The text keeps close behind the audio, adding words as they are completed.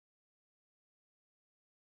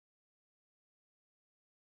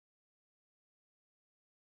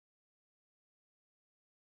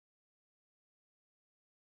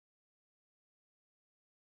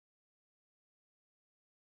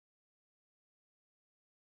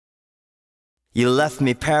You left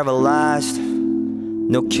me paralyzed,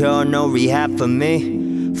 no cure, no rehab for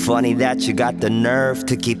me. Funny that you got the nerve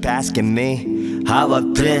to keep asking me how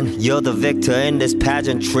I've been. You're the victor in this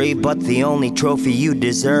pageantry, but the only trophy you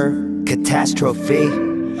deserve, catastrophe.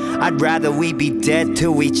 I'd rather we be dead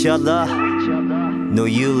to each other. No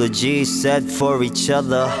eulogy said for each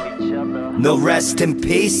other. No rest in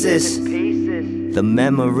pieces. The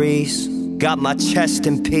memories got my chest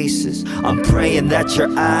in pieces. I'm praying that your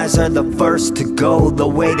eyes are the first to go. The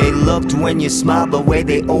way they looked when you smiled, the way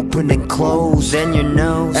they opened and closed. Then your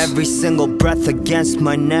nose, every single breath against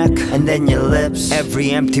my neck. And then your lips, every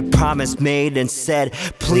empty promise made and said,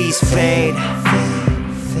 please fade.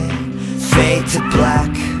 Fade to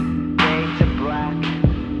black.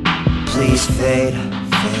 Please fade.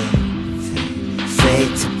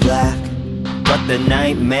 Fade to black. But the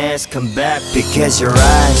nightmares come back because your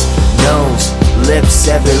eyes, nose, lips,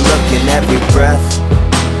 every look and every breath,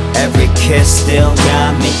 every kiss still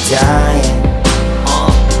got me dying,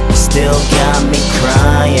 still got me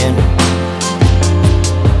crying.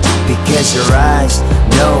 Because your eyes,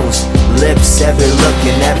 nose, lips, every look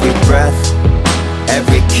and every breath,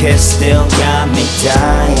 every kiss still got me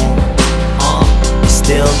dying,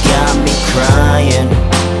 still got me crying.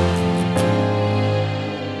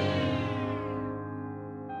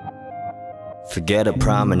 Forget a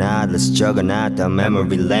promenade, let's juggernaut down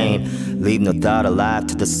memory lane. Leave no thought alive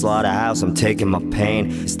to the slaughterhouse, I'm taking my pain.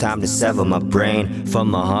 It's time to sever my brain from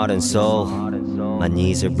my heart and soul. My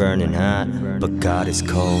knees are burning hot, but God is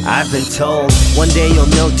cold. I've been told, one day you'll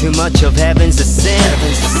know too much of heaven's a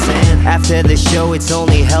sin. After the show, it's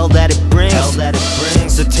only hell that it brings.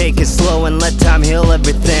 So take it slow and let time heal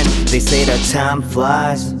everything. They say that time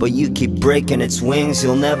flies, but you keep breaking its wings,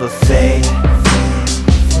 you'll never fade.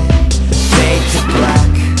 Fade to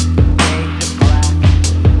black.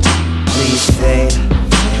 Please fade.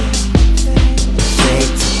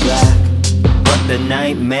 Fade to black. But the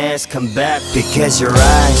nightmares come back because your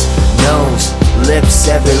eyes, nose, lips,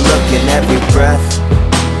 every look and every breath,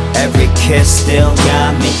 every kiss still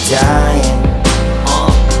got me dying,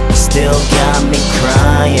 still got me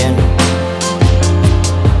crying.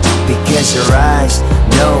 Because your eyes,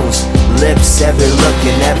 nose, lips, every look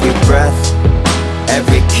and every breath,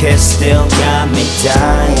 every kiss still got me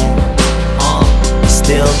dying,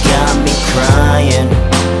 still got me crying.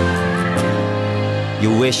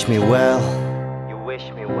 You wish me well. You wish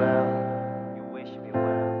me well. You wish me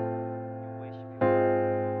well.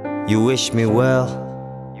 You wish me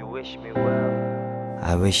well. You wish me well.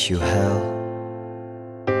 I wish you hell.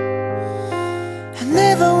 I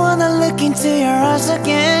never wanna look into your eyes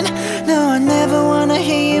again. No, I never wanna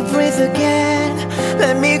hear you breathe again.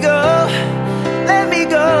 Let me go. Let me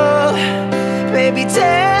go, baby,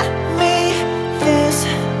 tell me this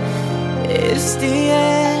is the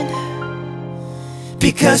end.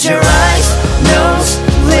 Because your eyes, nose,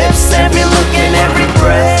 lips, every look and every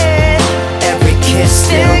breath, every kiss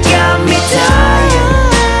still got me dying,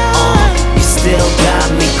 you still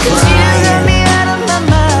got me crying. 'Cause you got me out of my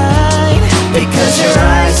mind. Because your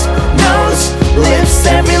eyes, nose, lips,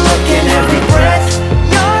 every look and every breath,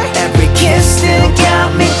 every kiss still got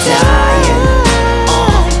me dying,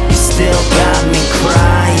 still got me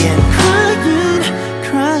crying, crying,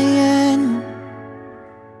 crying.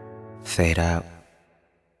 Fade out.